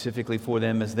Specifically for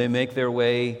them as they make their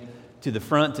way to the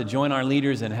front to join our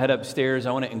leaders and head upstairs.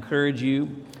 I want to encourage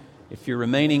you, if you're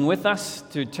remaining with us,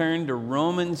 to turn to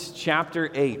Romans chapter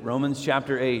 8. Romans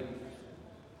chapter 8.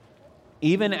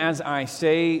 Even as I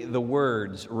say the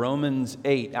words Romans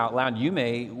 8 out loud, you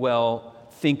may well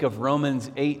think of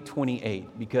Romans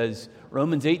 8:28, because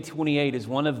Romans 8:28 is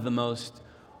one of the most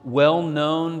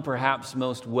well-known, perhaps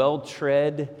most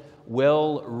well-tread,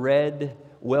 well-read,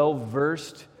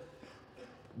 well-versed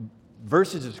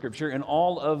verses of Scripture in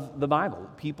all of the Bible.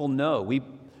 People know.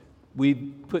 We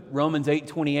put Romans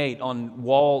 8:28 on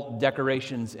wall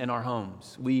decorations in our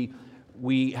homes.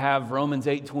 We have Romans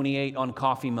 8:28 on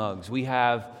coffee mugs. We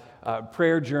have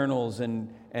prayer journals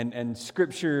and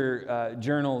Scripture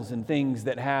journals and things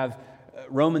that have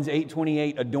Romans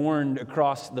 8:28 adorned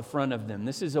across the front of them.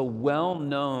 This is a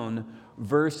well-known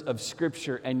verse of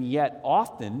Scripture, and yet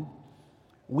often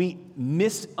we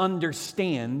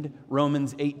misunderstand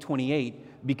Romans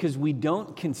 8:28 because we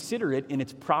don't consider it in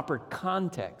its proper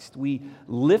context. We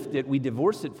lift it, we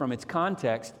divorce it from its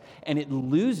context, and it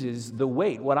loses the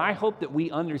weight. What I hope that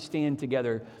we understand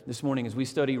together this morning as we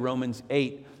study Romans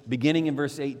 8, beginning in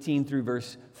verse 18 through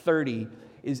verse 30,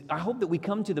 is I hope that we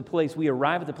come to the place, we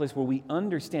arrive at the place where we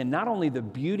understand not only the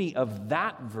beauty of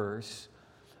that verse,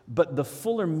 but the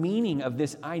fuller meaning of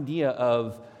this idea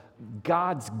of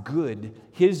God's good,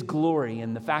 His glory,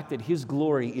 and the fact that His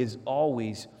glory is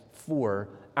always for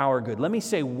our good. Let me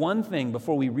say one thing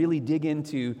before we really dig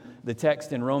into the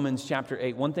text in Romans chapter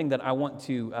 8, one thing that I want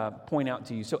to point out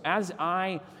to you. So as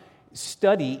I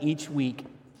study each week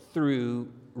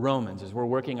through Romans, as we're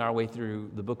working our way through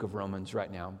the book of Romans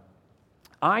right now,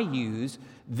 I use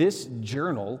this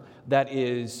journal that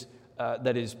is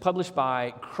published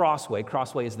by Crossway.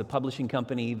 Crossway is the publishing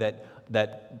company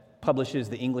that publishes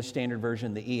the English Standard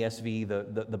Version, the ESV,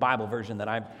 the Bible version that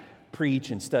I preach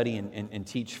and study and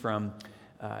teach from.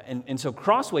 And so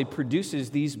Crossway produces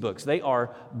these books. They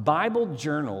are Bible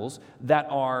journals that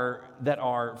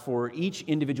are for each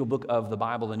individual book of the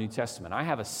Bible, the New Testament. I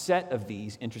have a set of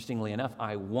these, interestingly enough.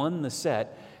 I won the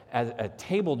set as a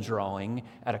table drawing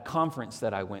at a conference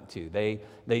that I went to. They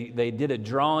did a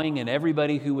drawing, and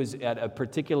everybody who was at a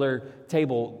particular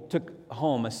table took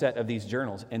home a set of these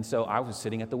journals. And so I was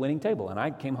sitting at the winning table, and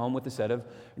I came home with a set of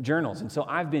journals. And so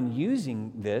I've been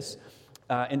using this.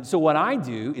 And so what I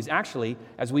do is actually,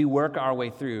 as we work our way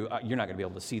through, you're not going to be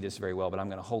able to see this very well, but I'm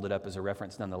going to hold it up as a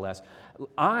reference nonetheless.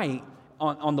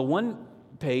 On the one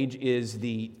page is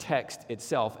the text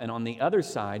itself, and on the other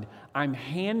side, I'm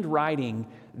handwriting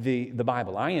the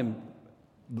Bible. I am,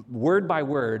 word by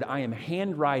word, I am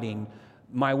handwriting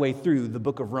my way through the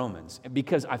book of Romans,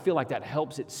 because I feel like that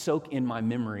helps it soak in my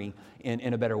memory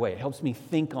in a better way. It helps me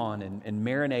think on and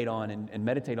marinate on and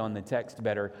meditate on the text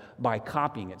better by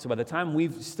copying it. So by the time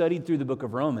we've studied through the book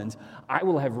of Romans, I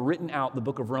will have written out the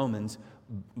book of Romans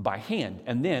by hand.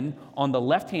 And then on the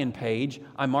left-hand page,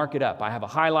 I mark it up. I have a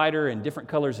highlighter and different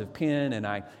colors of pen, and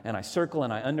I circle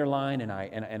and I underline and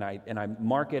I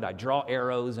mark it. I draw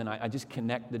arrows and I just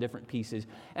connect the different pieces.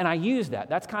 And I use that.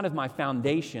 That's kind of my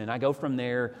foundation. I go from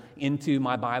there into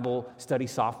my Bible study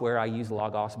software. I use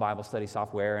Logos Bible study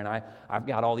software, and I've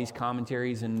got all these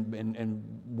commentaries and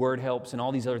word helps and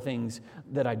all these other things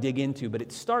that I dig into. But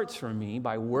it starts for me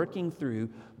by working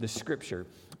through the Scripture.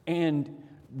 And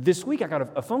this week I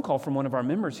got a phone call from one of our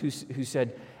members who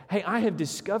said, "Hey, I have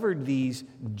discovered these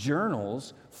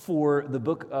journals for the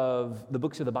books of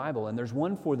the Bible, and there's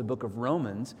one for the book of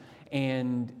Romans,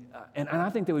 and I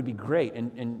think they would be great."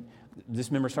 And this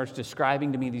member starts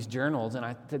describing to me these journals, and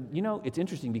I said, it's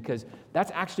interesting because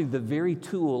that's actually the very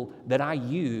tool that I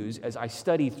use as I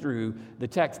study through the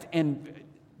text. And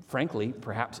frankly,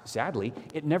 perhaps sadly,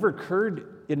 it never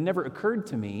occurred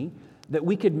to me that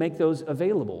we could make those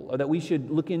available, or that we should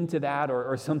look into that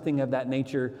or something of that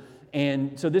nature.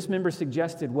 And so this member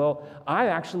suggested, well, I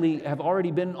actually have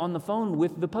already been on the phone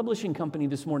with the publishing company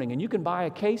this morning, and you can buy a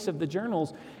case of the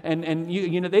journals, and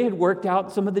they had worked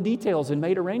out some of the details and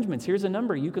made arrangements. Here's a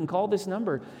number, you can call this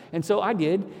number. And so I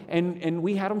did, and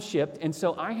we had them shipped. And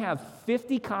so I have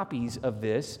 50 copies of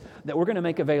this that we're going to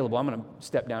make available. I'm going to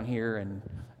step down here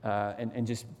and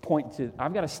just point to,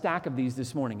 I've got a stack of these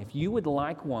this morning. If you would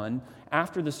like one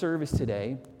after the service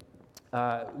today,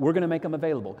 we're going to make them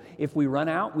available. If we run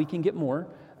out, we can get more.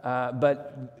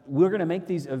 but we're going to make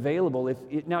these available.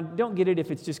 Now, don't get it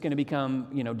if it's just going to become,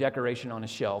 decoration on a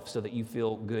shelf so that you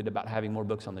feel good about having more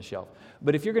books on the shelf.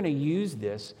 But if you're going to use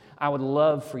this, I would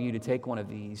love for you to take one of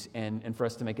these and for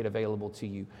us to make it available to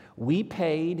you. We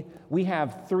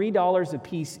have $3 a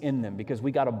piece in them because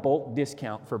we got a bulk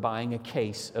discount for buying a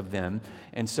case of them.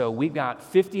 And so we've got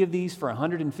 50 of these for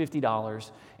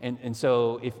 $150. And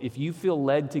so if you feel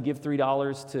led to give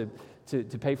 $3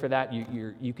 to pay for that,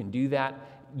 you can do that.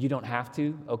 You don't have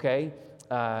to, okay?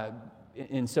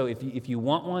 And so if you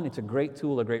want one, it's a great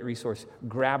tool, a great resource.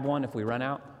 Grab one. If we run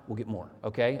out, we'll get more,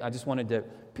 okay? I just wanted to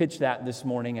pitch that this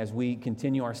morning as we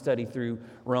continue our study through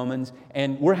Romans.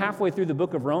 And we're halfway through the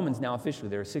book of Romans now officially.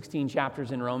 There are 16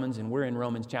 chapters in Romans, and we're in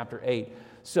Romans chapter 8.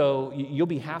 So you'll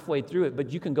be halfway through it,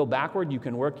 but you can go backward. You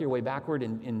can work your way backward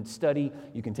and study.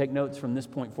 You can take notes from this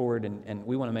point forward, and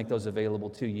we want to make those available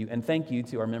to you. And thank you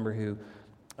to our member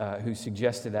who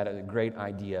suggested that as a great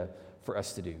idea for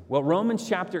us to do. Well, Romans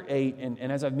chapter 8,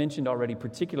 and as I've mentioned already,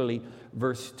 particularly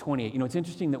verse 28. It's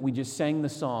interesting that we just sang the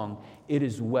song, It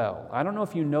Is Well. I don't know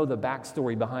if you know the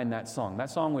backstory behind that song.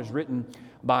 That song was written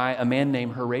by a man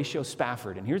named Horatio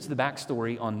Spafford. And here's the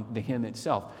backstory on the hymn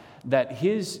itself. That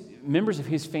members of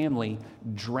his family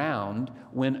drowned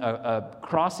when a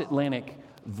cross-Atlantic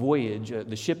voyage,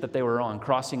 the ship that they were on,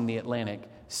 crossing the Atlantic,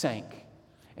 sank.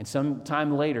 And some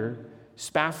time later,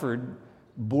 Spafford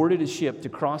boarded a ship to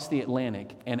cross the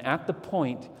Atlantic, and at the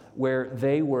point where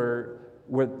they were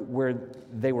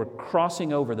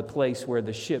crossing over the place where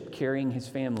the ship carrying his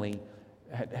family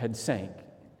had sank,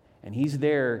 and he's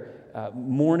there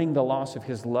mourning the loss of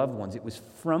his loved ones. It was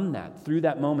through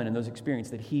that moment and those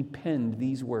experiences that he penned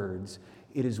these words,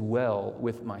 "It is well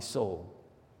with my soul."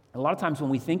 A lot of times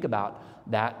when we think about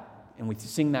that, and we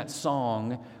sing that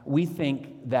song, we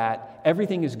think that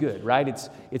everything is good, right?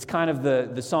 It's kind of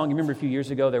the song. You remember a few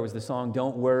years ago there was the song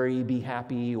 "Don't Worry, Be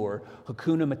Happy" or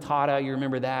 "Hakuna Matata." You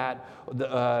remember that?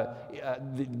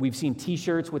 We've seen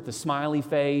T-shirts with the smiley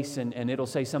face, and it'll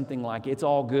say something like "It's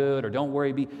all good" or "Don't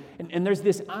worry, be." And there's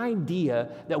this idea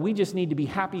that we just need to be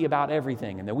happy about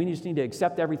everything, and that we just need to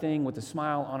accept everything with a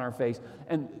smile on our face.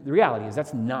 And the reality is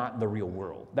that's not the real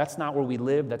world. That's not where we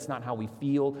live. That's not how we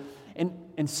feel.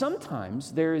 And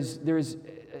sometimes there's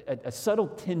a subtle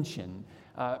tension,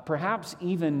 perhaps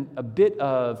even a bit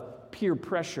of peer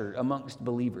pressure amongst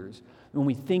believers when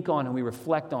we think on and we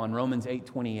reflect on Romans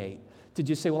 8:28 to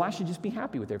just say, well, I should just be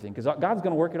happy with everything because God's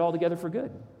going to work it all together for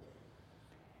good.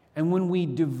 And when we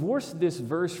divorce this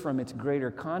verse from its greater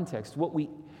context, what we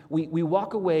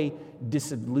walk away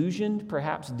disillusioned,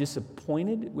 perhaps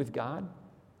disappointed with God.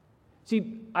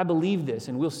 See, I believe this,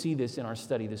 and we'll see this in our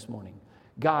study this morning.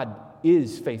 God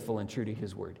is faithful and true to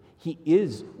His word. He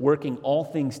is working all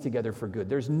things together for good.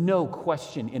 There's no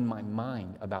question in my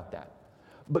mind about that.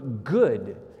 But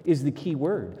good is the key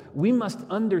word. We must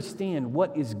understand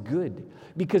what is good,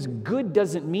 because good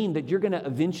doesn't mean that you're going to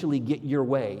eventually get your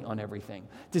way on everything.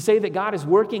 To say that God is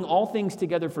working all things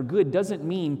together for good doesn't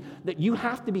mean that you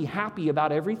have to be happy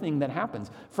about everything that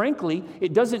happens. Frankly,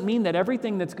 it doesn't mean that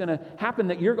everything that's going to happen,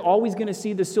 that you're always going to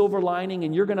see the silver lining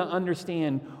and you're going to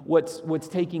understand what's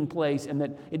taking place, and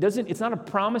that it's not a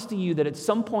promise to you that at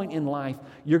some point in life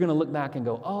you're going to look back and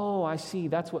go, oh, I see,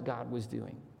 that's what God was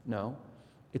doing. No.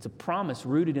 It's a promise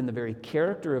rooted in the very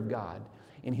character of God,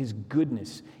 in His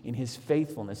goodness, in His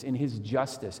faithfulness, in His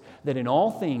justice, that in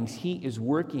all things He is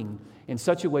working in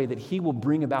such a way that He will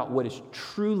bring about what is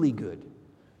truly good,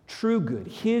 true good,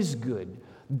 His good,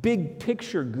 big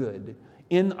picture good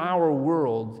in our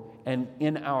world and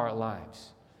in our lives.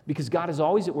 Because God is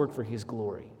always at work for His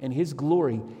glory, and His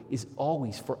glory is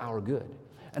always for our good.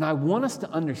 And I want us to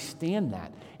understand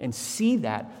that and see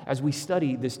that as we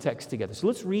study this text together. So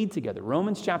let's read together.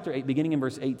 Romans chapter 8, beginning in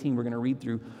verse 18, we're going to read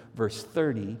through verse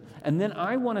 30. And then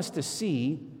I want us to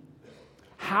see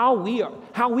how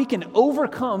we can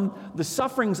overcome the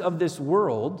sufferings of this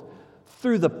world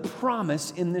through the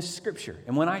promise in this scripture.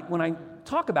 And when I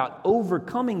talk about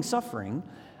overcoming suffering,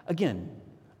 again,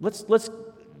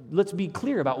 let's be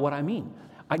clear about what I mean.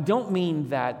 I don't mean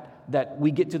that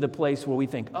we get to the place where we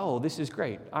think, oh, this is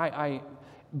great. I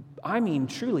mean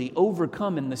truly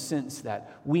overcome in the sense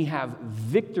that we have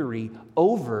victory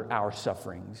over our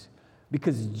sufferings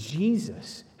because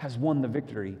Jesus has won the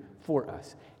victory for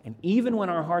us. And even when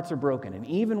our hearts are broken, and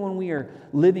even when we are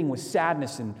living with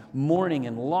sadness and mourning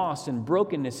and loss and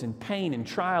brokenness and pain and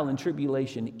trial and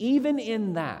tribulation, even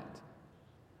in that,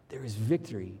 there is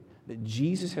victory that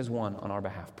Jesus has won on our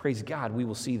behalf. Praise God, we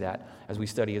will see that as we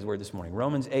study His word this morning.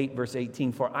 Romans 8, verse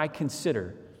 18, for I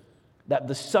consider that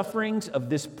the sufferings of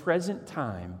this present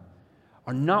time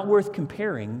are not worth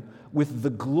comparing with the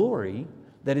glory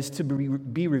that is to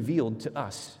be revealed to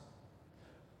us.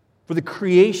 For the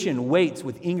creation waits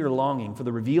with eager longing for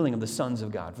the revealing of the sons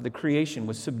of God. For the creation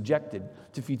was subjected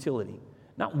to futility,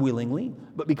 not willingly,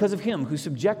 but because of him who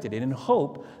subjected it, in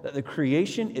hope that the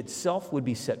creation itself would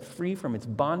be set free from its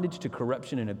bondage to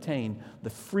corruption and obtain the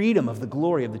freedom of the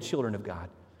glory of the children of God.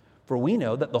 For we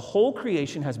know that the whole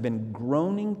creation has been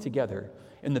groaning together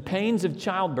in the pains of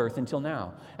childbirth until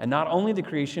now. And not only the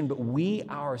creation, but we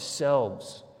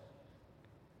ourselves,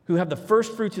 who have the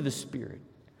first fruits of the Spirit,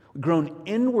 groan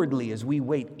inwardly as we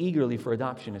wait eagerly for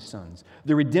adoption as sons,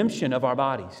 the redemption of our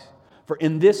bodies. For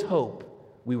in this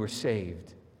hope we were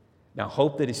saved. Now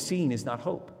hope that is seen is not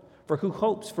hope, for who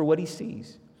hopes for what he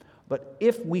sees? But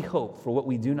if we hope for what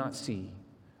we do not see,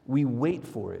 we wait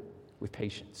for it with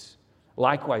patience.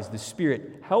 Likewise, the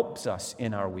Spirit helps us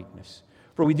in our weakness.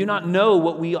 For we do not know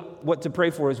what to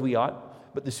pray for as we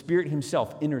ought, but the Spirit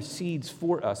himself intercedes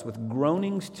for us with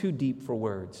groanings too deep for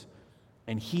words.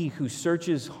 And he who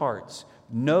searches hearts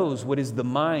knows what is the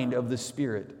mind of the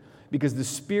Spirit, because the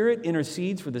Spirit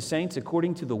intercedes for the saints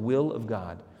according to the will of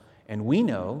God. And we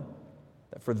know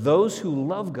that for those who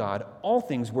love God, all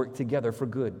things work together for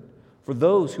good, for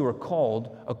those who are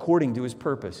called according to his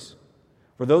purpose.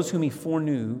 For those whom he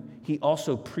foreknew, he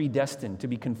also predestined to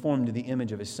be conformed to the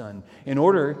image of his Son, in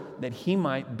order that he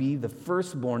might be the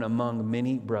firstborn among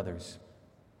many brothers.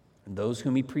 And those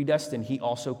whom he predestined, he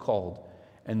also called.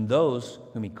 And those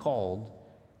whom he called,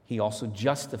 he also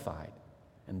justified.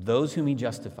 And those whom he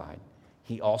justified,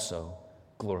 he also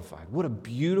glorified. What a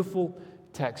beautiful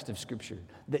text of Scripture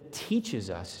that teaches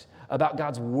us about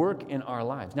God's work in our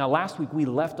lives. Now, last week we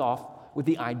left off with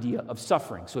the idea of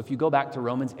suffering. So if you go back to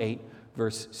Romans 8,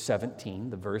 verse 17,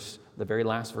 the very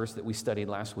last verse that we studied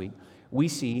last week, we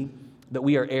see that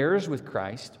we are heirs with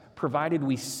Christ, provided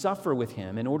we suffer with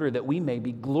him in order that we may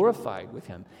be glorified with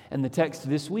him. And the text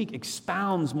this week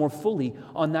expounds more fully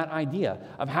on that idea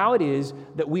of how it is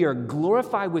that we are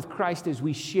glorified with Christ as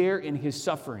we share in his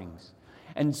sufferings.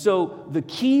 And so the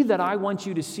key that I want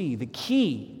you to see, the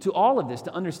key to all of this,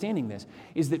 to understanding this,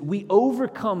 is that we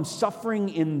overcome suffering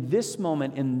in this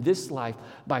moment, in this life,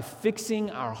 by fixing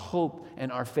our hope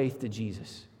and our faith to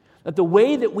Jesus. That the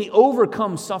way that we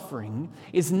overcome suffering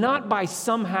is not by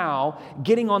somehow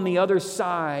getting on the other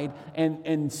side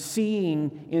and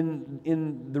seeing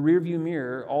in the rearview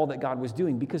mirror all that God was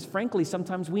doing. Because frankly,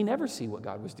 sometimes we never see what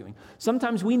God was doing.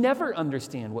 Sometimes we never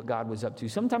understand what God was up to.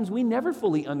 Sometimes we never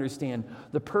fully understand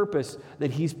the purpose that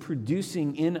he's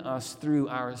producing in us through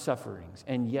our sufferings.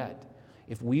 And yet,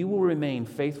 if we will remain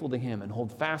faithful to him and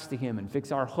hold fast to him and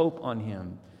fix our hope on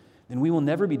him, then we will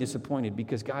never be disappointed,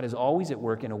 because God is always at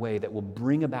work in a way that will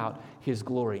bring about his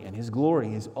glory. And his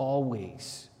glory is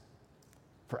always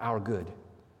for our good.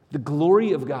 The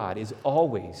glory of God is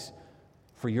always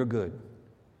for your good.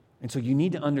 And so you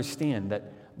need to understand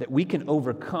that we can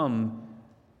overcome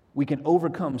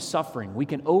suffering. We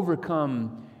can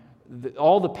overcome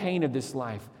all the pain of this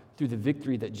life through the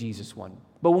victory that Jesus won.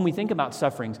 But when we think about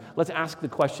sufferings, let's ask the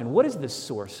question, what is the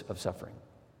source of suffering?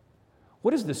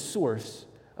 What is the source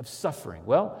of suffering?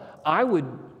 Well, I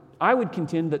would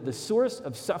contend that the source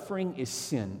of suffering is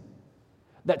sin.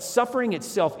 That suffering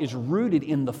itself is rooted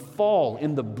in the fall,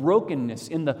 in the brokenness,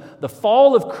 in the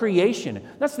fall of creation.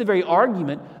 That's the very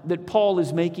argument that Paul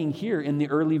is making here in the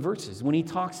early verses when he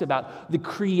talks about the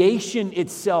creation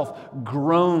itself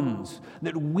groans.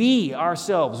 That we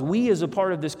ourselves, we as a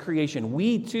part of this creation,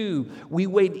 we too, we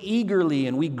wait eagerly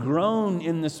and we groan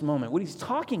in this moment. What he's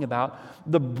talking about,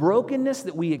 the brokenness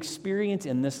that we experience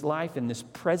in this life, in this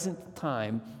present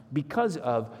time, because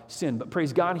of sin. But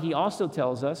praise God, he also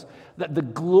tells us that the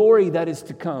glory that is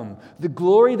to come, the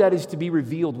glory that is to be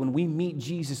revealed when we meet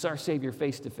Jesus, our Savior,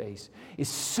 face to face, is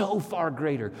so far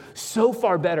greater, so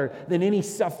far better than any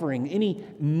suffering, any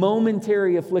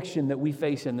momentary affliction that we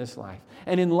face in this life.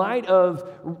 And in light of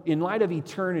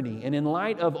eternity, and in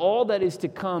light of all that is to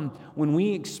come, when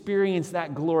we experience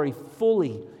that glory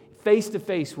fully, face to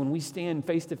face, when we stand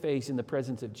face to face in the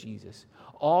presence of Jesus,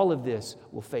 all of this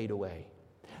will fade away.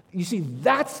 You see,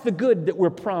 that's the good that we're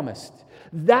promised.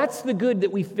 That's the good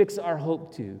that we fix our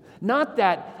hope to. Not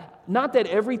that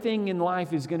everything in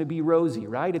life is going to be rosy,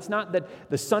 right? It's not that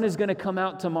the sun is going to come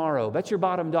out tomorrow. Bet your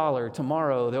bottom dollar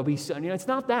tomorrow there'll be sun. It's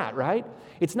not that, right?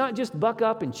 It's not just buck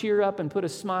up and cheer up and put a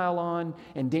smile on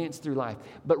and dance through life,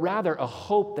 but rather a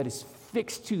hope that is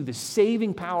fixed to the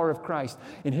saving power of Christ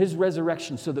and his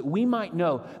resurrection, so that we might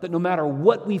know that no matter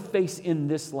what we face in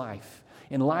this life,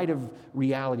 in light of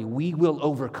reality, we will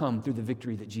overcome through the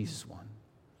victory that Jesus won.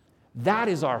 That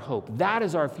is our hope. That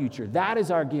is our future. That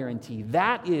is our guarantee.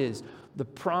 That is the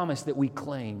promise that we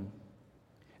claim.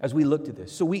 as we looked at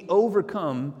this. So we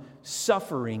overcome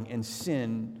suffering and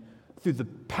sin through the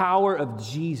power of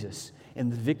Jesus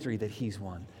and the victory that he's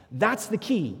won. That's the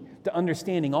key to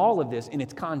understanding all of this in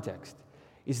its context,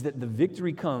 is that the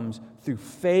victory comes through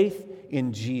faith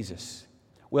in Jesus.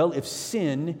 Well, if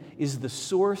sin is the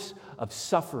source of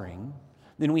suffering,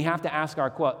 then we have to ask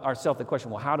ourselves the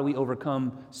question, well, how do we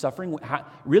overcome suffering?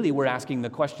 Really, we're asking the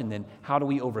question then, how do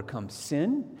we overcome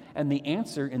sin? And the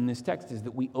answer in this text is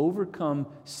that we overcome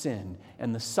sin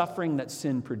and the suffering that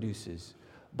sin produces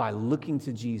by looking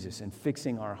to Jesus and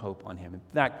fixing our hope on him. In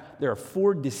fact, there are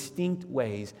 4 distinct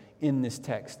ways in this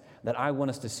text that I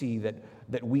want us to see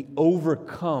that we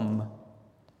overcome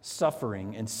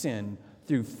suffering and sin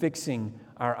through fixing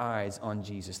our eyes on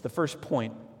Jesus. The first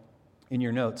point in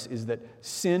your notes is that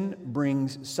sin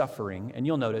brings suffering, and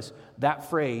you'll notice that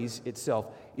phrase itself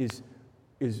is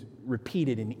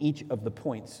repeated in each of the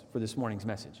points for this morning's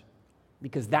message,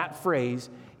 because that phrase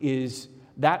is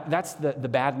that's the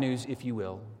bad news, if you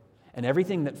will, and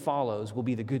everything that follows will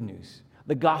be the good news,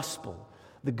 the gospel,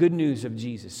 the good news of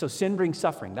Jesus. So sin brings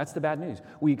suffering. That's the bad news.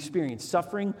 We experience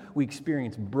suffering, we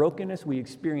experience brokenness, we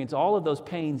experience all of those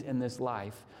pains in this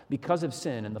life because of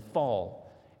sin and the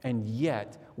fall, and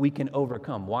yet we can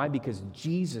overcome. Why? Because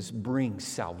Jesus brings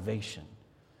salvation.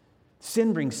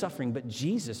 Sin brings suffering, but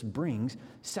Jesus brings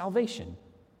salvation.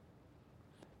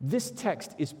 This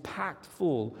text is packed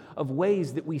full of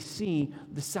ways that we see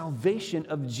the salvation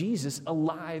of Jesus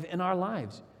alive in our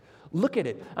lives. Look at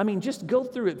it. I mean, just go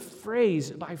through it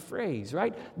phrase by phrase,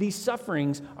 right? These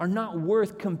sufferings are not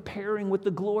worth comparing with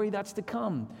the glory that's to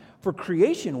come. For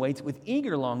creation waits with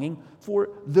eager longing for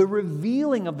the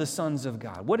revealing of the sons of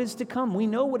God. What is to come? We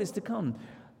know what is to come.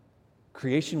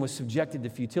 Creation was subjected to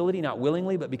futility, not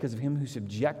willingly, but because of him who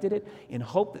subjected it, in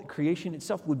hope that creation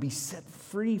itself would be set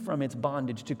free from its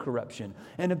bondage to corruption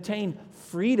and obtain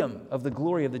freedom of the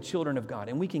glory of the children of God.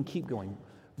 And we can keep going,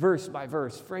 verse by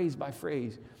verse, phrase by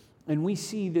phrase. And we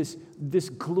see this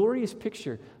glorious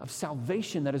picture of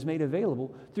salvation that is made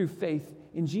available through faith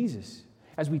in Jesus.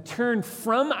 As we turn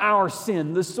from our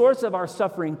sin, the source of our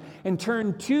suffering, and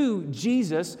turn to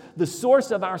Jesus, the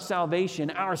source of our salvation,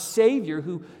 our Savior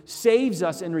who saves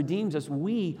us and redeems us,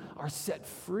 we are set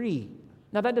free.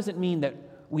 Now, that doesn't mean that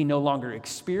we no longer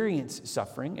experience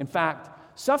suffering. In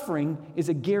fact, suffering is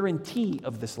a guarantee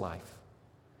of this life.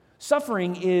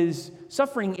 Suffering is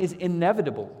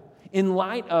inevitable. In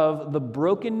light of the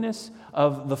brokenness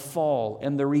of the fall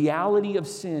and the reality of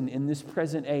sin in this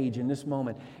present age, in this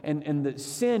moment, and the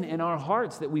sin in our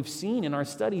hearts that we've seen in our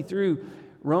study through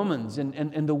Romans,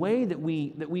 and the way that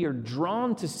we are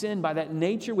drawn to sin by that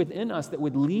nature within us that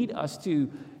would lead us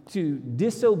to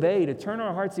disobey, to turn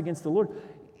our hearts against the Lord.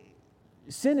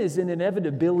 Sin is an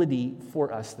inevitability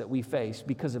for us that we face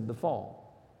because of the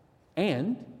fall.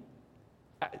 And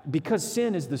because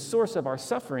sin is the source of our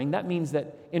suffering, that means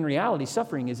that in reality,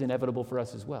 suffering is inevitable for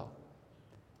us as well.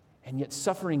 And yet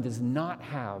suffering does not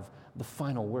have the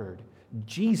final word.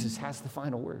 Jesus has the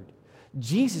final word.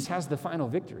 Jesus has the final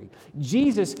victory.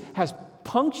 Jesus has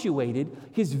punctuated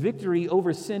his victory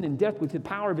over sin and death with the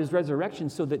power of his resurrection,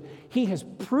 so that he has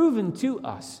proven to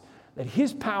us that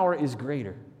his power is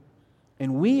greater.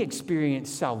 And we experience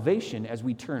salvation as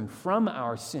we turn from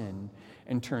our sin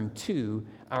and turn to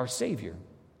our Savior.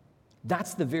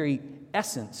 That's the very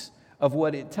essence of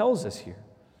what it tells us here.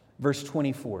 Verse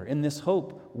 24, in this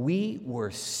hope, we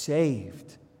were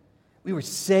saved. We were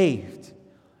saved.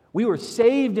 We were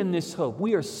saved in this hope.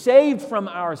 We are saved from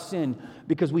our sin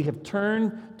because we have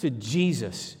turned to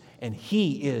Jesus, and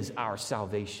he is our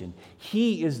salvation.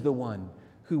 He is the one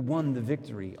who won the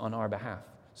victory on our behalf.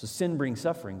 So sin brings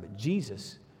suffering, but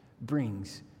Jesus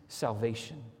brings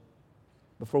salvation.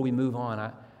 Before we move on,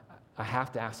 I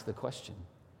have to ask the question,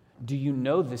 do you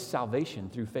know this salvation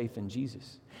through faith in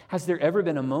Jesus? Has there ever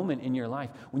been a moment in your life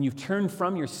when you've turned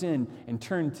from your sin and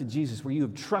turned to Jesus, where you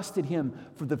have trusted him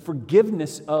for the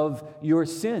forgiveness of your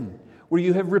sin, where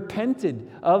you have repented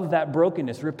of that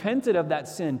brokenness, repented of that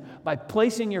sin by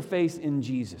placing your faith in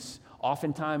Jesus?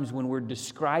 Oftentimes when we're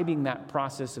describing that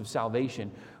process of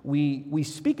salvation, we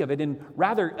speak of it in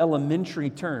rather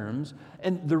elementary terms,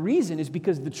 and the reason is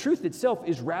because the truth itself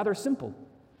is rather simple.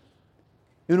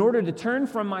 In order to turn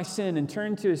from my sin and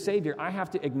turn to a Savior, I have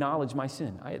to acknowledge my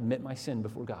sin. I admit my sin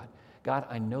before God. God,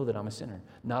 I know that I'm a sinner.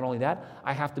 Not only that,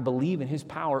 I have to believe in his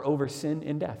power over sin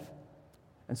and death.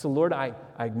 And so, Lord, I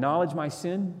acknowledge my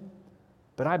sin,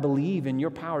 but I believe in your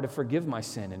power to forgive my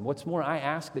sin. And what's more, I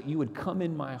ask that you would come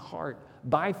in my heart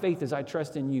by faith as I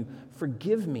trust in you.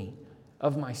 Forgive me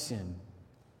of my sin.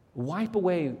 Wipe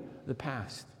away the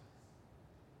past.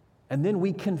 And then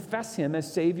we confess him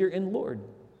as Savior and Lord.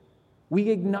 We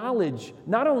acknowledge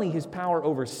not only his power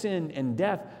over sin and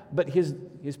death, but his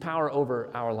power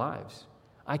over our lives.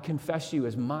 I confess you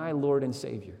as my Lord and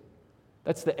Savior.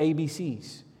 That's the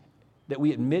ABCs that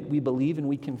we admit, we believe, and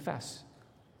we confess.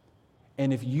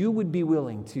 And if you would be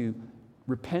willing to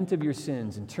repent of your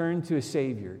sins and turn to a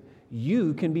Savior,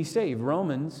 you can be saved.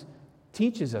 Romans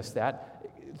teaches us that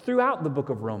throughout the book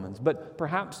of Romans, but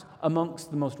perhaps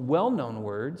amongst the most well-known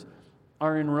words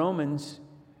are in Romans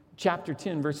chapter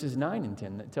 10, verses 9 and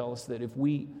 10, that tell us that if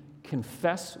we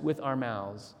confess with our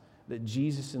mouths that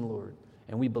Jesus is Lord,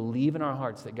 and we believe in our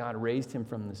hearts that God raised him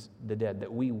from the dead,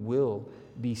 that we will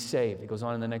be saved. It goes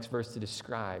on in the next verse to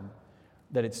describe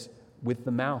that it's with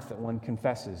the mouth that one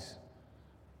confesses.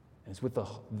 And it's with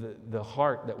the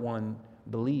heart that one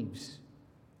believes.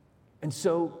 And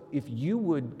so if you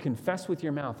would confess with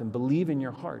your mouth and believe in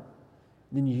your heart,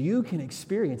 then you can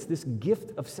experience this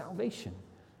gift of salvation.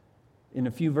 In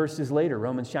a few verses later,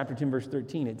 Romans chapter 10, verse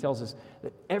 13, it tells us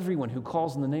that everyone who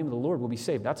calls on the name of the Lord will be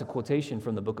saved. That's a quotation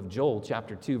from the book of Joel,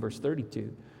 chapter 2, verse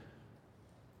 32.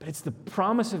 But it's the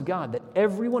promise of God that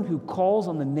everyone who calls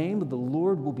on the name of the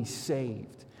Lord will be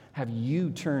saved. Have you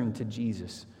turned to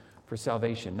Jesus for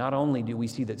salvation? Not only do we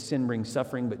see that sin brings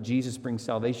suffering, but Jesus brings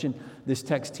salvation. This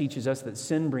text teaches us that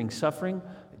sin brings suffering,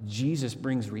 Jesus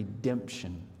brings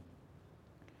redemption.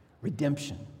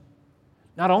 Redemption.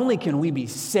 Not only can we be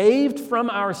saved from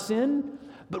our sin,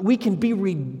 but we can be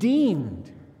redeemed.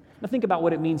 Now think about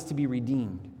what it means to be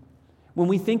redeemed. When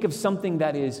we think of something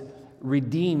that is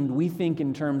redeemed, we think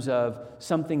in terms of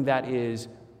something that is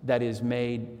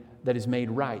made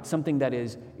right, something that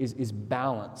is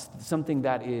balanced, something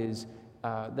that is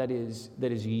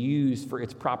used for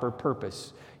its proper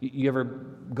purpose. You ever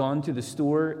gone to the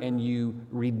store and you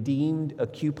redeemed a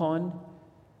coupon?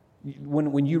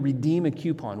 When you redeem a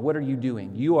coupon, what are you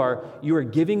doing? You are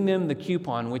giving them the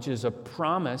coupon, which is a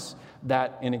promise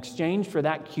that in exchange for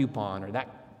that coupon or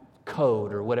that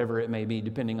code or whatever it may be,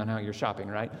 depending on how you're shopping,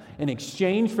 right? In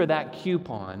exchange for that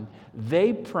coupon,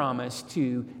 they promise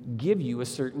to give you a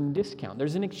certain discount.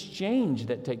 There's an exchange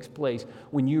that takes place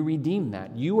when you redeem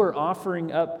that. You are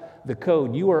offering up the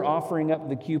code. You are offering up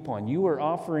the coupon. You are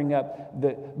offering up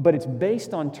but it's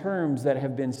based on terms that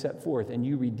have been set forth, and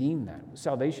you redeem that.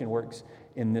 Salvation works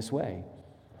in this way.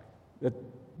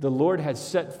 The Lord has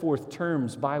set forth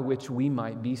terms by which we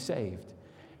might be saved.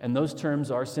 And those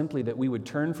terms are simply that we would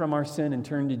turn from our sin and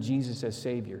turn to Jesus as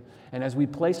Savior. And as we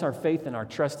place our faith and our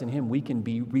trust in Him, we can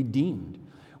be redeemed.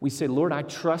 We say, Lord, I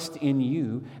trust in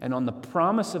you, and on the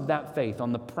promise of that faith,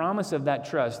 on the promise of that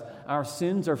trust, our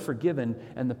sins are forgiven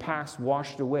and the past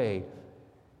washed away.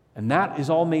 And that is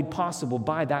all made possible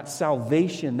by that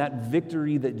salvation, that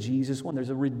victory that Jesus won. There's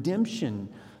a redemption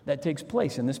that takes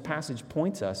place, and this passage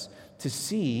points us to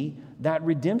see that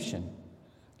redemption.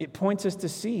 It points us to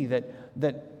see that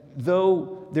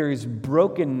though there is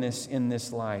brokenness in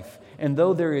this life, and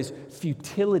though there is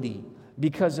futility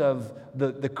because of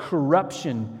the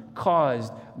corruption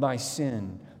caused by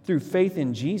sin, through faith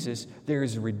in Jesus, there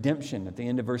is redemption. At the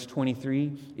end of verse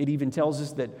 23, it even tells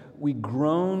us that we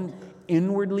groan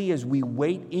inwardly as we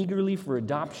wait eagerly for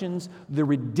adoptions, the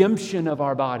redemption of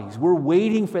our bodies. We're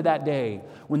waiting for that day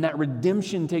when that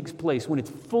redemption takes place, when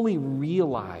it's fully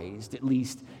realized, at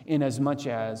least in as much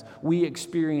as we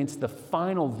experience the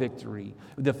final victory,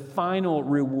 the final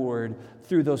reward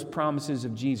through those promises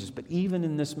of Jesus. But even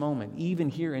in this moment, even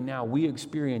here and now, we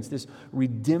experience this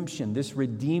redemption, this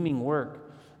redeeming work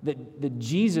that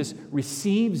Jesus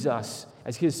receives us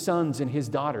as His sons and His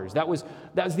daughters. That was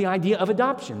the idea of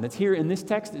adoption that's here in this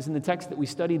text. It's in the text that we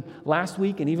studied last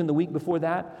week and even the week before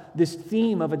that. This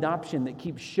theme of adoption that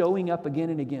keeps showing up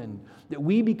again and again. That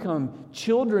we become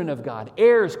children of God,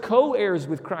 heirs, co-heirs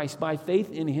with Christ by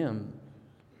faith in Him.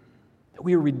 That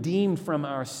we are redeemed from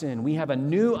our sin. We have a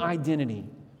new identity,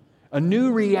 a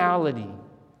new reality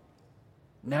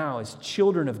now as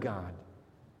children of God.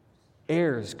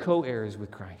 Heirs, co-heirs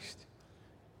with Christ.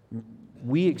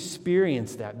 We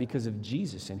experience that because of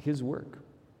Jesus and His work.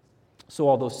 So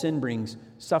although sin brings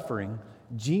suffering,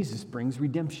 Jesus brings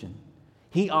redemption.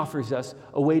 He offers us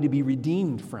a way to be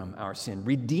redeemed from our sin,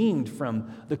 redeemed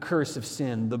from the curse of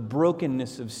sin, the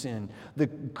brokenness of sin, the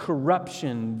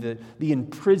corruption, the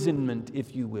imprisonment,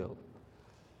 if you will.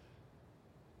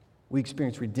 We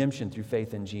experience redemption through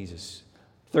faith in Jesus.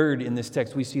 Third, in this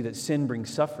text, we see that sin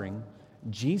brings suffering.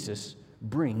 Jesus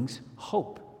brings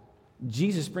hope.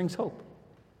 Jesus brings hope.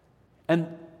 And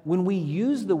when we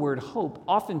use the word hope,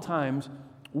 oftentimes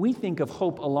we think of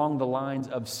hope along the lines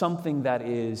of something that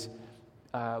is,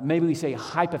 maybe we say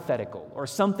hypothetical, or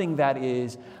something that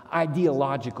is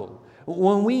ideological.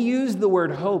 When we use the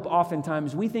word hope,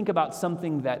 oftentimes we think about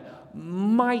something that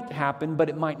might happen, but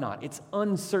it might not. It's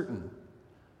uncertain.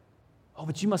 Oh,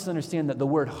 but you must understand that the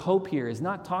word hope here is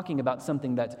not talking about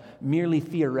something that's merely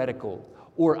theoretical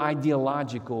or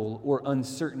ideological or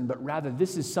uncertain, but rather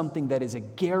this is something that is a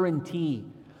guarantee,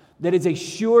 that is a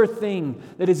sure thing,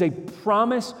 that is a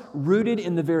promise rooted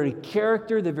in the very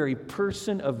character, the very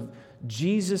person of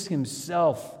Jesus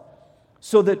himself,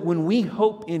 so that when we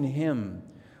hope in him,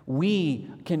 we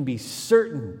can be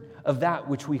certain of that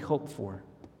which we hope for.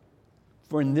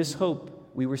 For in this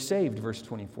hope we were saved, verse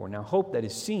 24. Now hope that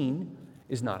is seen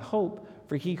is not hope,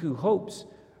 for he who hopes,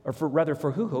 or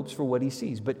for who hopes for what he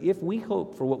sees. But if we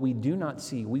hope for what we do not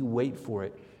see, we wait for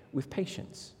it with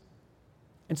patience.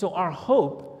 And so our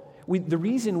hope, the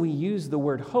reason we use the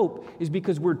word hope is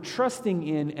because we're trusting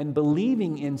in and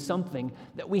believing in something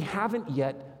that we haven't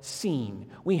yet seen.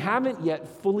 We haven't yet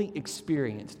fully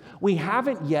experienced. We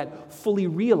haven't yet fully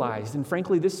realized. And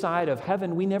frankly, this side of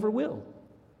heaven, we never will.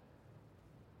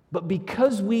 But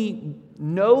because we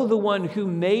know the one who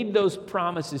made those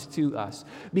promises to us,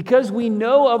 because we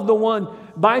know of the one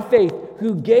by faith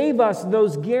who gave us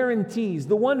those guarantees,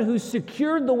 the one who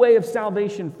secured the way of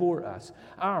salvation for us,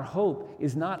 our hope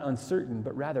is not uncertain,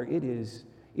 but rather it is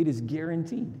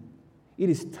guaranteed. It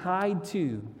is tied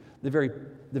to the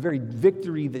very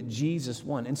victory that Jesus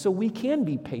won. And so we can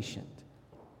be patient.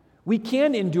 We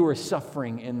can endure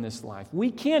suffering in this life. We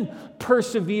can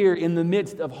persevere in the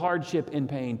midst of hardship and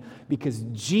pain because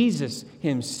Jesus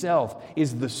himself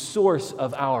is the source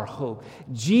of our hope.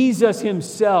 Jesus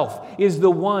himself is the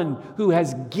one who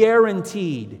has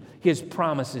guaranteed his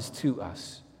promises to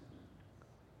us,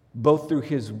 both through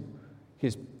his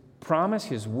promise,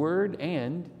 his word,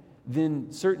 and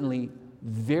then certainly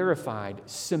verified,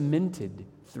 cemented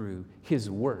through his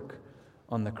work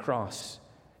on the cross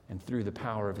and through the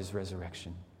power of his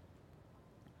resurrection.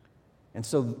 And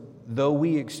so, though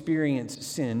we experience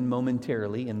sin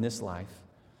momentarily in this life,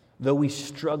 though we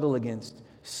struggle against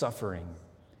suffering,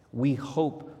 we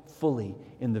hope fully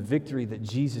in the victory that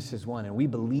Jesus has won, and we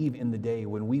believe in the day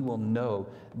when we will know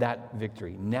that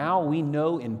victory. Now we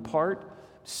know in part,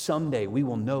 someday we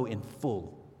will know in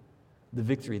full the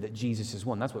victory that Jesus has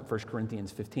won. That's what 1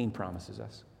 Corinthians 15 promises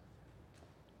us.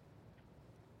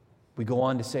 We go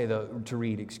on to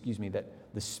read that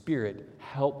the Spirit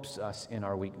helps us in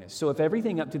our weakness. So if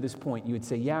everything up to this point, you would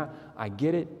say, yeah, I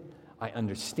get it, I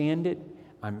understand it,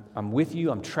 I'm with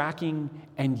you, I'm tracking,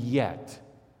 and yet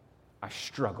I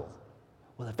struggle.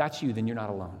 Well, if that's you, then you're not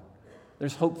alone.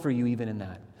 There's hope for you even in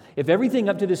that. If everything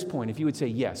up to this point, if you would say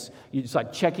yes, it's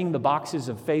like checking the boxes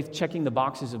of faith, checking the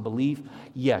boxes of belief.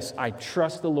 Yes, I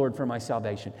trust the Lord for my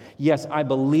salvation. Yes, I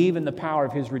believe in the power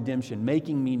of his redemption,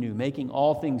 making me new, making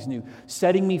all things new,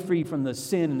 setting me free from the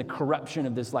sin and the corruption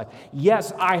of this life.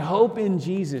 Yes, I hope in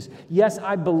Jesus. Yes,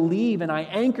 I believe and I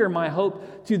anchor my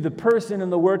hope to the person and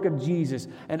the work of Jesus.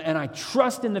 And I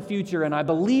trust in the future and I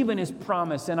believe in his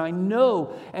promise and I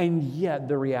know, and yet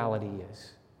the reality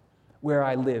is, where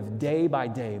I live day by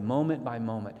day, moment by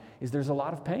moment, is there's a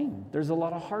lot of pain. There's a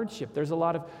lot of hardship. There's a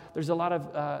lot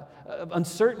of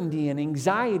uncertainty and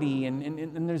anxiety,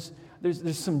 and there's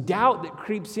some doubt that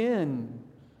creeps in.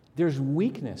 There's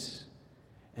weakness,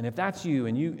 and if that's you,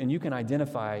 and you can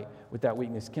identify with that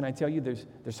weakness, can I tell you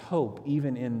there's hope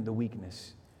even in the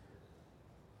weakness,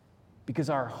 because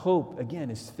our hope again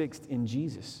is fixed in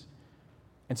Jesus.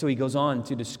 And so he goes on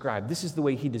to describe. This is the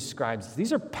way he describes this.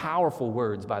 These are powerful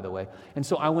words, by the way. And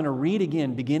so I want to read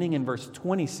again, beginning in verse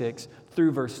 26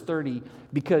 through verse 30,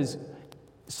 because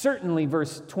certainly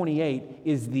verse 28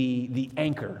 is the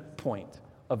anchor point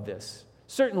of this.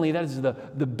 Certainly that is the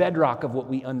bedrock of what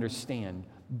we understand.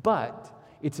 But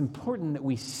it's important that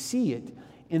we see it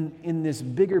in this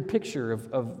bigger picture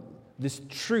of this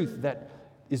truth that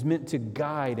is meant to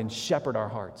guide and shepherd our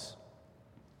hearts.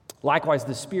 Likewise,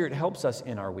 the Spirit helps us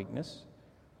in our weakness.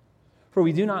 For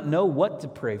we do not know what to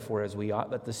pray for as we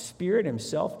ought, but the Spirit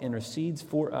himself intercedes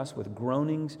for us with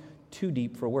groanings too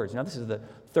deep for words. Now, this is the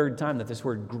third time that this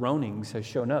word groanings has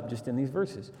shown up just in these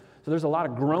verses. So there's a lot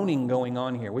of groaning going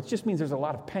on here, which just means there's a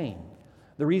lot of pain.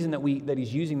 The reason that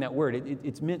he's using that word,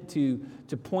 it's meant to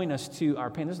point us to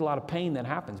our pain. There's a lot of pain that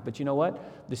happens, but you know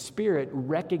what? The Spirit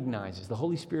recognizes, the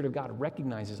Holy Spirit of God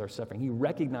recognizes our suffering. He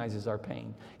recognizes our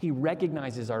pain. He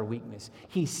recognizes our weakness.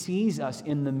 He sees us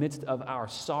in the midst of our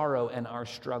sorrow and our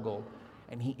struggle,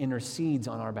 and he intercedes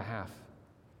on our behalf.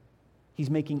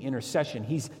 He's making intercession.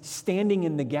 He's standing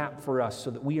in the gap for us so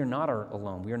that we are not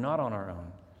alone. We are not on our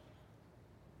own.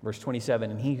 Verse 27,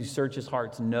 and he who searches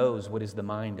hearts knows what is the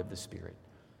mind of the Spirit,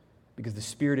 because the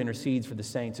Spirit intercedes for the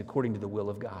saints according to the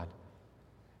will of God.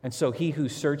 And so he who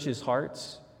searches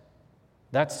hearts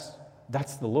That's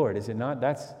the Lord, is it not?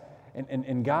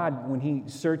 And God, when He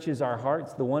searches our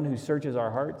hearts, the one who searches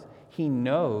our hearts, He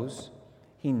knows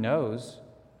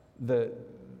the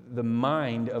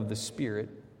mind of the Spirit,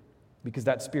 because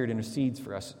that Spirit intercedes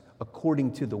for us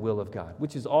according to the will of God,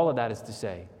 which is all of that is to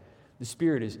say, the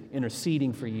Spirit is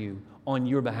interceding for you on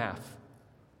your behalf.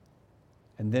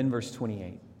 And then verse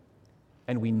 28,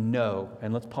 and we know,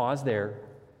 and let's pause there,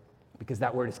 because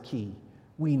that word is key.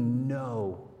 We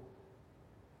know.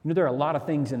 You know, there are a lot of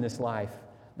things in this life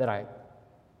that I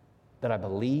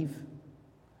believe,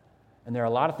 and there are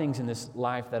a lot of things in this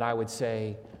life that I would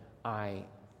say I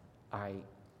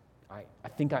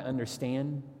think I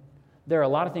understand. There are a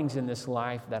lot of things in this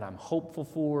life that I'm hopeful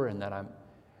for, and that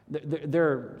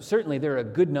there are a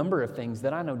good number of things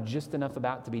that I know just enough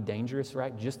about to be dangerous,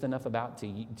 right? Just enough about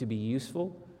to be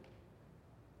useful.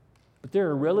 But there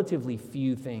are relatively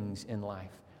few things in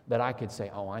life that I could say,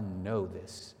 oh, I know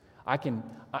this.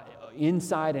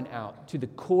 Inside and out, to the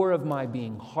core of my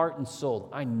being, heart and soul,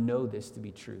 I know this to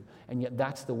be true. And yet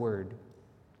that's the word.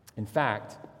 In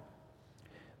fact,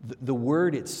 the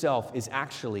word itself is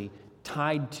actually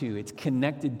tied to, it's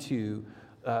connected to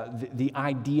the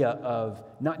idea of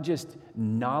not just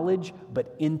knowledge,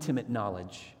 but intimate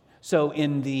knowledge. So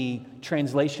in the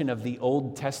translation of the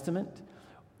Old Testament,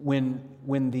 when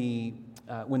the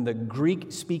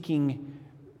Greek-speaking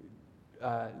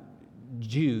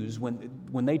Jews,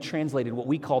 when they translated what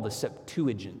we call the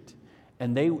Septuagint,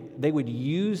 and they would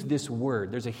use this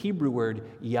word. There's a Hebrew word,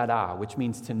 yada, which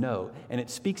means to know, and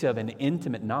it speaks of an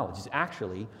intimate knowledge.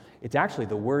 It's actually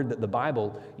the word that the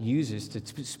Bible uses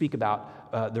to speak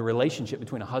about the relationship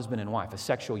between a husband and wife, a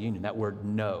sexual union, that word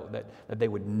know, that they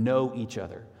would know each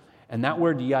other. And that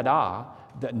word yada,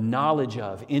 the knowledge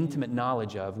of, intimate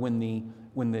knowledge of, when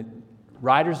the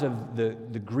writers of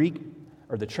the Greek,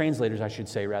 or the translators, I should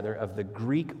say, rather, of the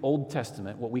Greek Old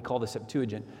Testament, what we call the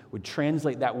Septuagint, would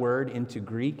translate that word into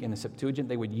Greek in the Septuagint,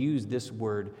 they would use this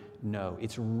word know.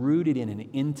 It's rooted in an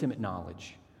intimate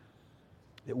knowledge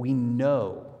that we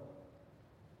know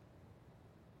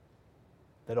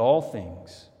that all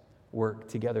things work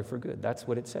together for good. That's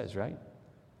what it says, right?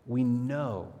 We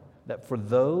know that for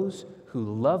those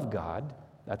who love God,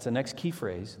 that's the next key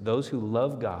phrase, those who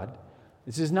love God.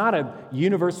 This is not a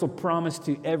universal promise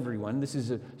to everyone. This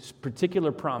is a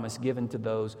particular promise given to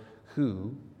those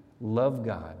who love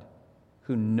God,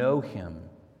 who know Him,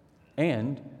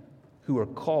 and who are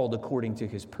called according to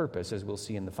His purpose, as we'll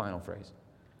see in the final phrase.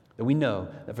 That we know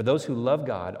that for those who love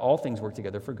God, all things work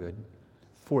together for good.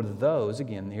 For those,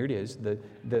 again, here it is,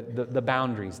 the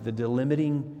boundaries, the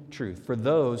delimiting truth, for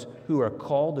those who are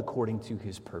called according to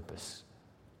His purpose.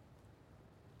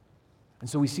 And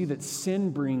so we see that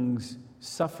sin brings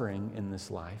suffering in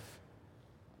this life.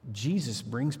 Jesus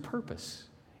brings purpose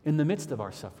in the midst of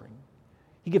our suffering.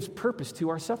 He gives purpose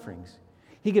to our sufferings.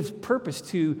 He gives purpose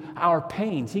to our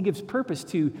pains. He gives purpose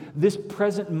to this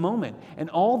present moment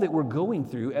and all that we're going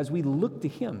through as we look to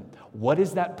Him. What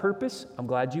is that purpose? I'm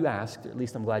glad you asked, or at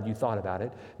least I'm glad you thought about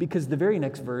it, because the very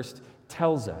next verse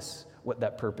tells us what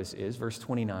that purpose is. Verse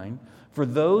 29, for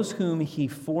those whom He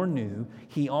foreknew,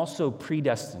 He also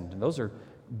predestined. And those are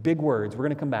big words. We're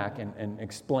going to come back and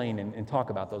explain and talk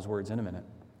about those words in a minute.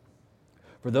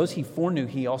 For those He foreknew,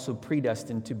 He also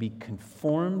predestined to be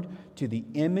conformed to the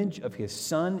image of His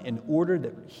Son, in order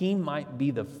that He might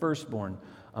be the firstborn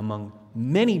among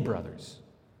many brothers.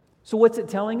 So what's it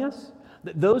telling us?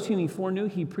 That those whom He foreknew,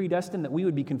 He predestined that we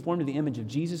would be conformed to the image of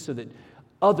Jesus, so that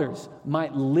others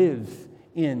might live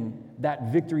in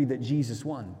that victory that Jesus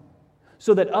won.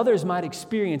 So that others might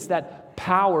experience that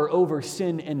power over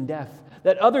sin and death.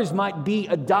 That others might be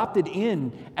adopted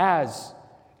in as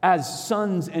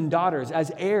sons and daughters,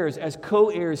 as heirs, as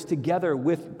co-heirs together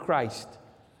with Christ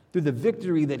through the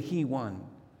victory that He won.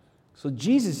 So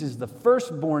Jesus is the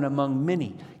firstborn among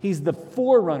many. He's the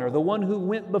forerunner, the one who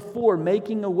went before,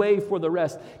 making a way for the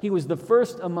rest. He was the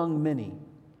first among many.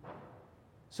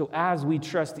 So as we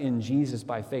trust in Jesus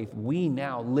by faith, we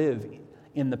now live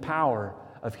in the power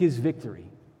of His victory.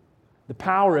 The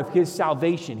power of His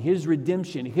salvation, His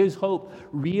redemption, His hope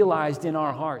realized in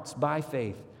our hearts by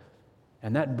faith.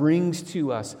 And that brings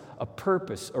to us a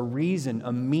purpose, a reason,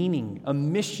 a meaning, a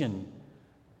mission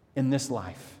in this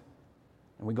life.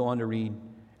 And we go on to read,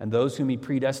 and those whom He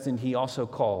predestined, He also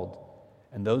called.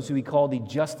 And those whom He called, He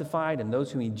justified. And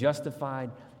those whom He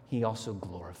justified, He also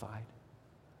glorified.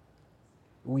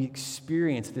 We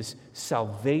experience this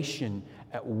salvation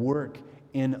at work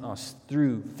in us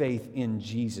through faith in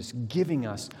Jesus, giving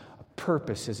us a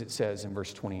purpose, as it says in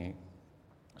verse 28.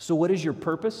 So what is your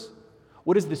purpose?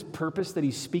 What is this purpose that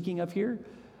He's speaking of here?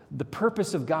 The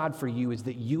purpose of God for you is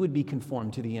that you would be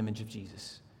conformed to the image of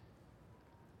Jesus.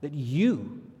 That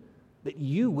you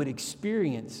would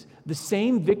experience the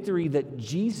same victory that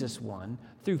Jesus won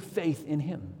through faith in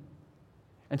him.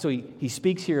 And so he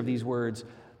speaks here of these words,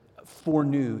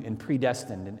 foreknew and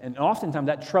predestined. And oftentimes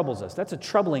that troubles us. That's a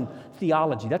troubling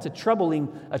theology. That's a troubling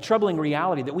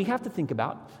reality that we have to think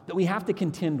about, that we have to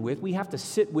contend with. We have to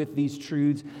sit with these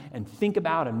truths and think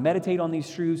about and meditate on these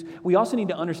truths. We also need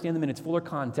to understand them in its fuller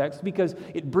context because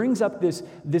it brings up this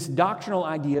doctrinal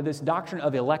idea, this doctrine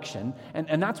of election.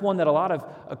 And that's one that a lot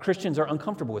of Christians are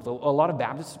uncomfortable with. A lot of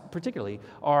Baptists particularly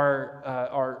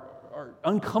are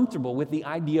uncomfortable with the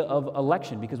idea of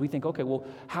election because we think, okay, well,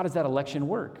 how does that election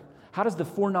work? How does the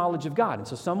foreknowledge of God? And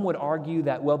so some would argue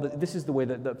that, well, this is the way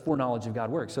that the foreknowledge of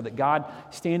God works. So that God,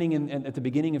 standing at the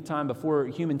beginning of time, before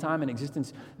human time and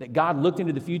existence, that God looked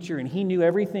into the future and he knew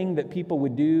everything that people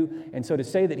would do. And so to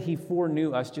say that he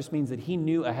foreknew us just means that he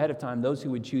knew ahead of time those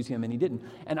who would choose him and he didn't.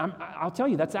 And I'll tell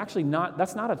you, that's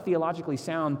not a theologically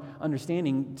sound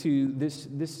understanding to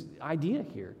this idea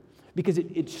here. Because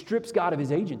it strips God of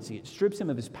his agency. It strips him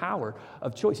of his power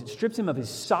of choice. It strips him of his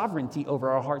sovereignty over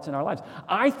our hearts and our lives.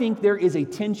 I think there is a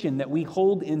tension that we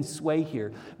hold in sway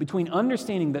here between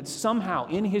understanding that somehow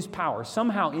in his power,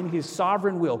 somehow in his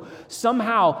sovereign will,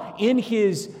 somehow in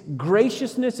his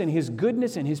graciousness and his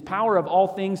goodness and his power of all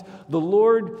things, the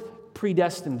Lord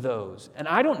predestined those. And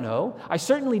I don't know. I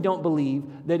certainly don't believe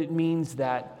that it means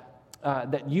that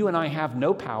you and I have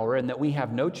no power and that we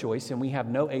have no choice and we have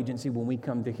no agency when we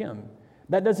come to him.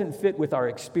 That doesn't fit with our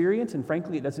experience, and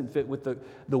frankly, it doesn't fit with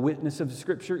the witness of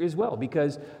Scripture as well,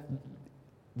 because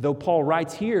though Paul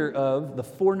writes here of the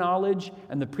foreknowledge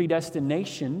and the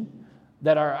predestination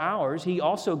that are ours, he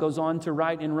also goes on to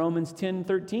write in Romans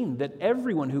 10:13 that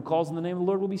everyone who calls on the name of the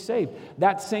Lord will be saved.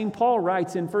 That same Paul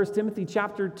writes in 1 Timothy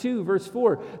chapter 2, verse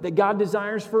 4, that God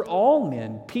desires for all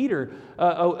men. Peter,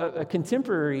 a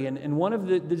contemporary and one of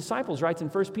the disciples, writes in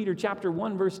 1 Peter chapter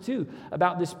 1, verse 2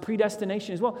 about this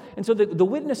predestination as well. And so the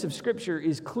witness of Scripture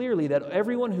is clearly that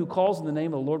everyone who calls on the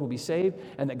name of the Lord will be saved,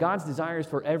 and that God's desire is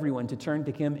for everyone to turn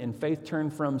to him in faith, turn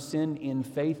from sin in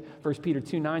faith. 1 Peter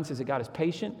 2:9 says that God is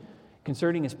patient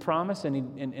concerning his promise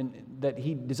and that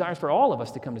he desires for all of us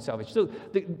to come to salvation. So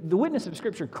the witness of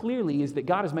Scripture clearly is that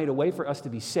God has made a way for us to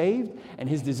be saved, and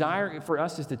his desire for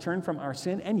us is to turn from our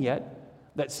sin, and yet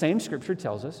that same Scripture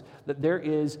tells us that there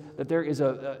is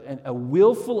a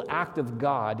willful act of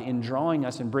God in drawing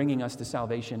us and bringing us to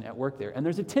salvation at work there. And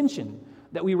there's a tension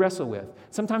that we wrestle with.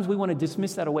 Sometimes we want to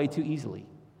dismiss that away too easily.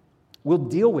 We'll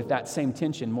deal with that same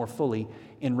tension more fully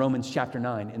in Romans chapter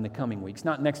 9 in the coming weeks.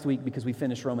 Not next week because we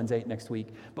finish Romans 8 next week,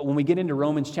 but when we get into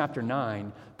Romans chapter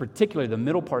 9, particularly the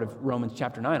middle part of Romans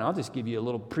chapter 9, I'll just give you a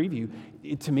little preview.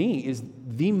 It, to me, is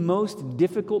the most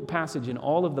difficult passage in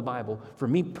all of the Bible for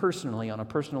me personally on a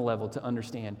personal level to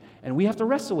understand. And we have to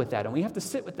wrestle with that, and we have to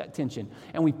sit with that tension,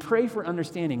 and we pray for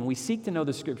understanding, and we seek to know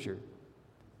the Scripture.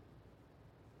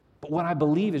 But what I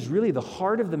believe is really the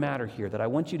heart of the matter here that I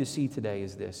want you to see today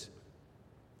is this,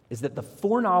 is that the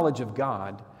foreknowledge of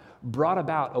God brought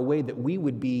about a way that we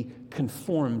would be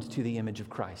conformed to the image of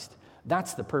Christ.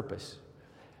 That's the purpose.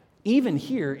 Even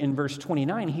here in verse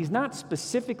 29, he's not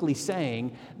specifically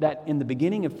saying that in the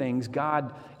beginning of things,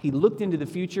 God, he looked into the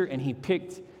future and he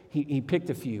picked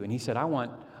a few. And he said, I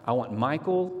want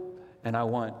Michael, and I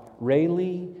want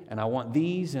Rayleigh, and I want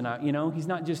these, and he's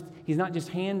not just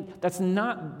that's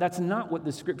not what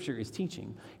the Scripture is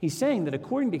teaching. He's saying that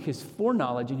according to his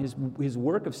foreknowledge and his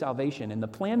work of salvation and the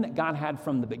plan that God had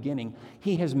from the beginning,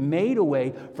 he has made a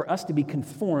way for us to be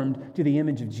conformed to the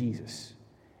image of Jesus.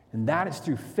 And that is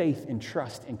through faith and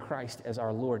trust in Christ as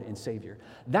our Lord and Savior.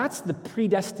 That's the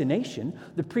predestination.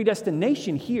 The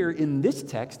predestination here in this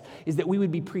text is that we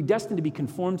would be predestined to be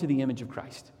conformed to the image of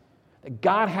Christ. That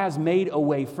God has made a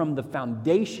way from the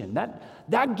foundation.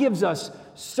 That gives us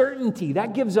certainty.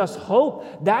 That gives us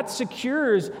hope. That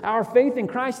secures our faith in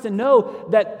Christ to know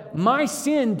that my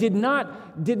sin did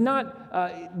not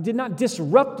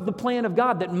disrupt the plan of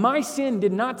God. That my sin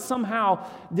did not somehow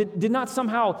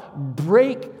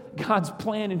break God's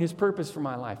plan and his purpose for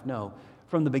my life. No.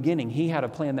 From the beginning, he had a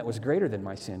plan that was greater than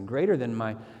my sin, greater than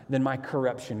my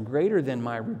corruption, greater than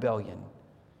my rebellion,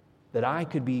 that I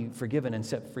could be forgiven and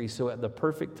set free. So at the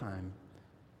perfect time,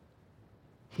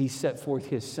 he set forth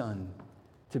his Son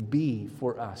to be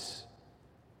for us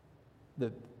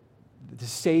the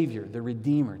Savior, the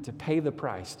Redeemer, to pay the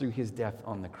price through his death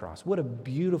on the cross. What a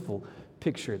beautiful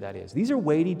picture that is. These are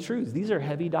weighty truths. These are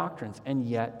heavy doctrines. And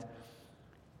yet,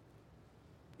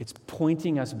 it's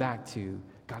pointing us back to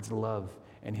God's love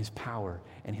and his power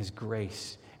and his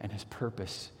grace and his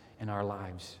purpose in our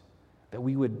lives. that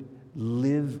we would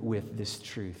live with this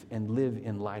truth and live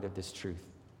in light of this truth.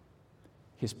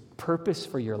 His purpose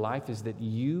for your life is that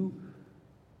you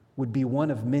would be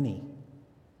one of many.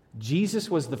 Jesus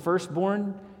was the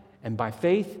firstborn, and by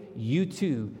faith, you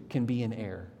too can be an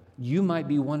heir. You might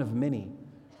be one of many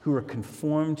who are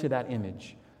conformed to that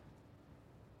image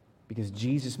because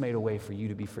Jesus made a way for you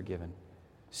to be forgiven.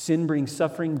 Sin brings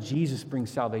suffering, Jesus brings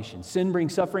salvation. Sin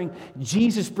brings suffering,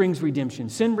 Jesus brings redemption.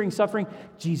 Sin brings suffering,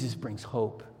 Jesus brings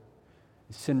hope.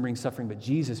 Sin brings suffering, but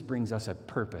Jesus brings us a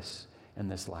purpose in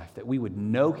this life, that we would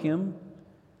know Him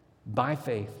by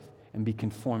faith and be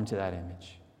conformed to that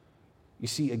image. You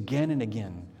see, again and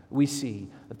again, we see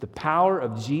that the power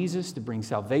of Jesus to bring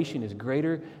salvation is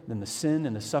greater than the sin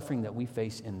and the suffering that we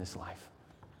face in this life.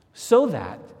 So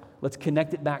that, let's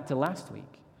connect it back to last week.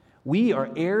 We are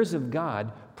heirs of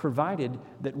God, provided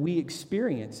that we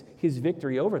experience His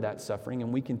victory over that suffering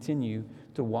and we continue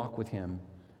to walk with Him,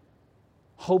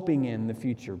 hoping in the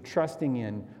future, trusting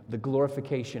in the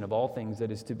glorification of all things that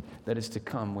is to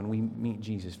come when we meet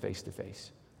Jesus face to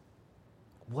face.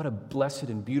 What a blessed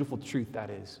and beautiful truth that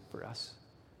is for us.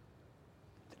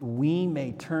 That we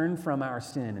may turn from our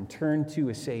sin and turn to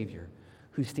a Savior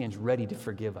who stands ready to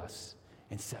forgive us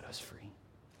and set us free.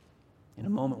 In a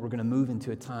moment, we're going to move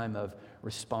into a time of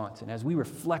response. And as we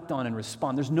reflect on and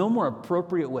respond, there's no more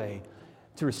appropriate way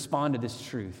to respond to this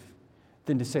truth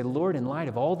than to say, Lord, in light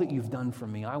of all that you've done for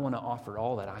me, I want to offer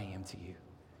all that I am to you.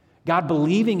 God,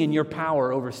 believing in your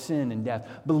power over sin and death,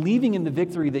 believing in the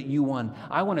victory that you won,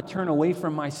 I want to turn away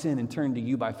from my sin and turn to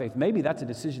you by faith. Maybe that's a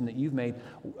decision that you've made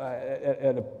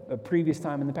at a previous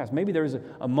time in the past. Maybe there was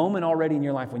a moment already in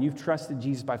your life when you've trusted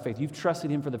Jesus by faith. You've trusted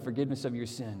Him for the forgiveness of your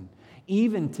sin.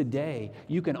 Even today,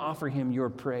 you can offer Him your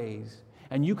praise,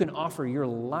 and you can offer your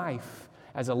life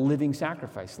as a living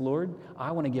sacrifice. Lord,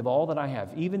 I want to give all that I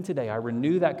have. Even today, I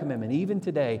renew that commitment. Even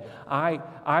today,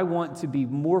 I want to be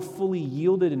more fully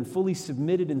yielded and fully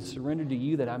submitted and surrendered to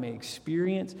you, that I may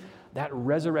experience that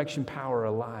resurrection power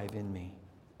alive in me,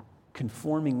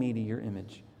 conforming me to your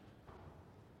image.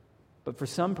 But for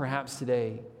some, perhaps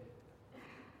today,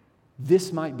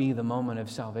 this might be the moment of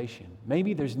salvation.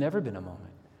 Maybe there's never been a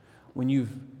moment when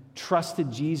you've trusted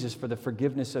Jesus for the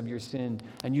forgiveness of your sin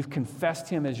and you've confessed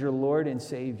Him as your Lord and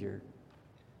Savior.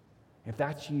 If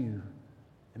that's you,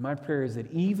 and my prayer is that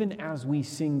even as we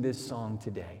sing this song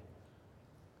today,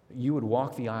 you would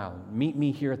walk the aisle, meet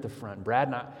me here at the front. Brad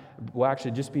and I, well,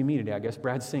 actually, just be me today. I guess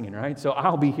Brad's singing, right? So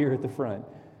I'll be here at the front.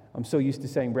 I'm so used to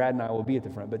saying Brad and I will be at the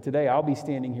front, but today I'll be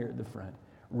standing here at the front,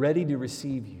 ready to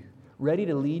receive you, ready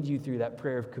to lead you through that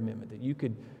prayer of commitment, that you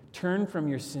could turn from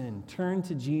your sin, turn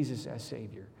to Jesus as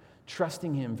Savior,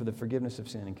 trusting Him for the forgiveness of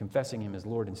sin and confessing Him as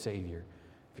Lord and Savior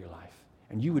of your life.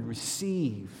 And you would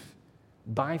receive,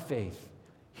 by faith,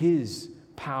 His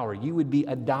power. You would be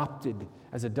adopted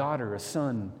as a daughter, a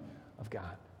son of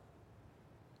God.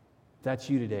 If that's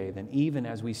you today, then even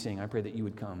as we sing, I pray that you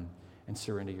would come and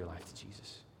surrender your life to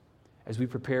Jesus. As we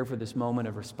prepare for this moment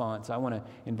of response, I want to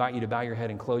invite you to bow your head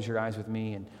and close your eyes with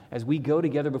me. And as we go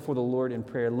together before the Lord in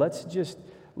prayer,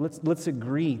 let's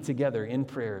agree together in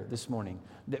prayer this morning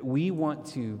that we want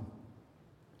to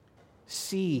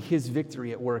see His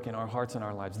victory at work in our hearts and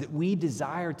our lives, that we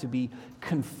desire to be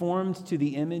conformed to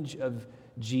the image of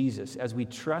Jesus as we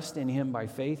trust in Him by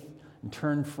faith and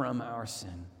turn from our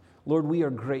sin. Lord, we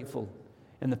are grateful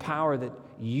in the power that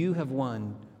you have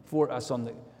won for us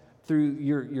through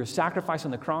your sacrifice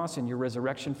on the cross and your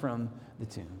resurrection from the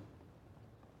tomb.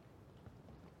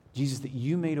 Jesus, that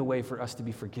you made a way for us to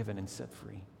be forgiven and set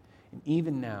free. And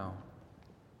even now,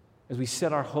 as we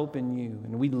set our hope in you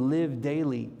and we live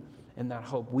daily in that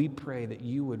hope, we pray that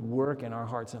you would work in our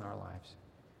hearts and our lives.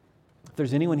 If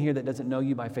there's anyone here that doesn't know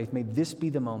you by faith, may this be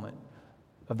the moment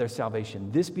of their salvation.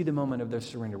 This be the moment of their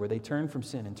surrender where they turn from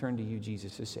sin and turn to you,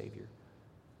 Jesus, as Savior.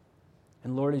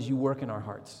 And Lord, as you work in our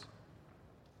hearts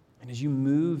and as you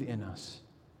move in us,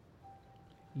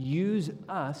 use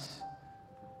us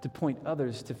to point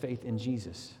others to faith in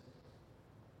Jesus.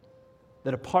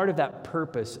 That a part of that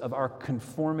purpose of our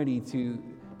conformity to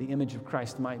the image of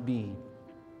Christ might be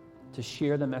to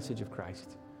share the message of Christ.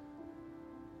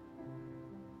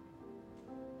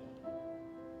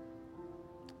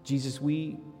 Jesus,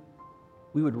 we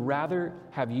would rather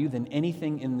have you than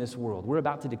anything in this world. We're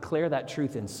about to declare that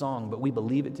truth in song, but we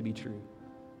believe it to be true.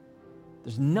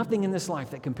 There's nothing in this life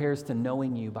that compares to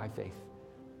knowing you by faith.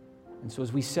 And so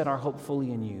as we set our hope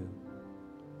fully in you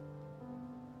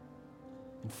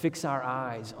and fix our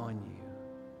eyes on you,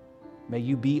 may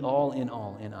you be all in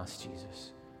us,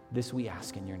 Jesus. This we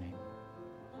ask in your name.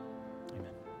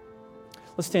 Amen.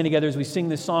 Let's stand together as we sing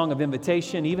this song of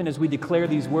invitation, even as we declare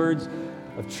these words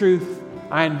of truth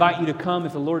I invite you to come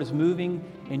if the Lord is moving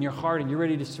in your heart and you're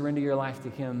ready to surrender your life to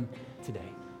Him today.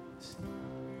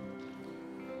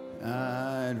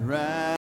 I'd rather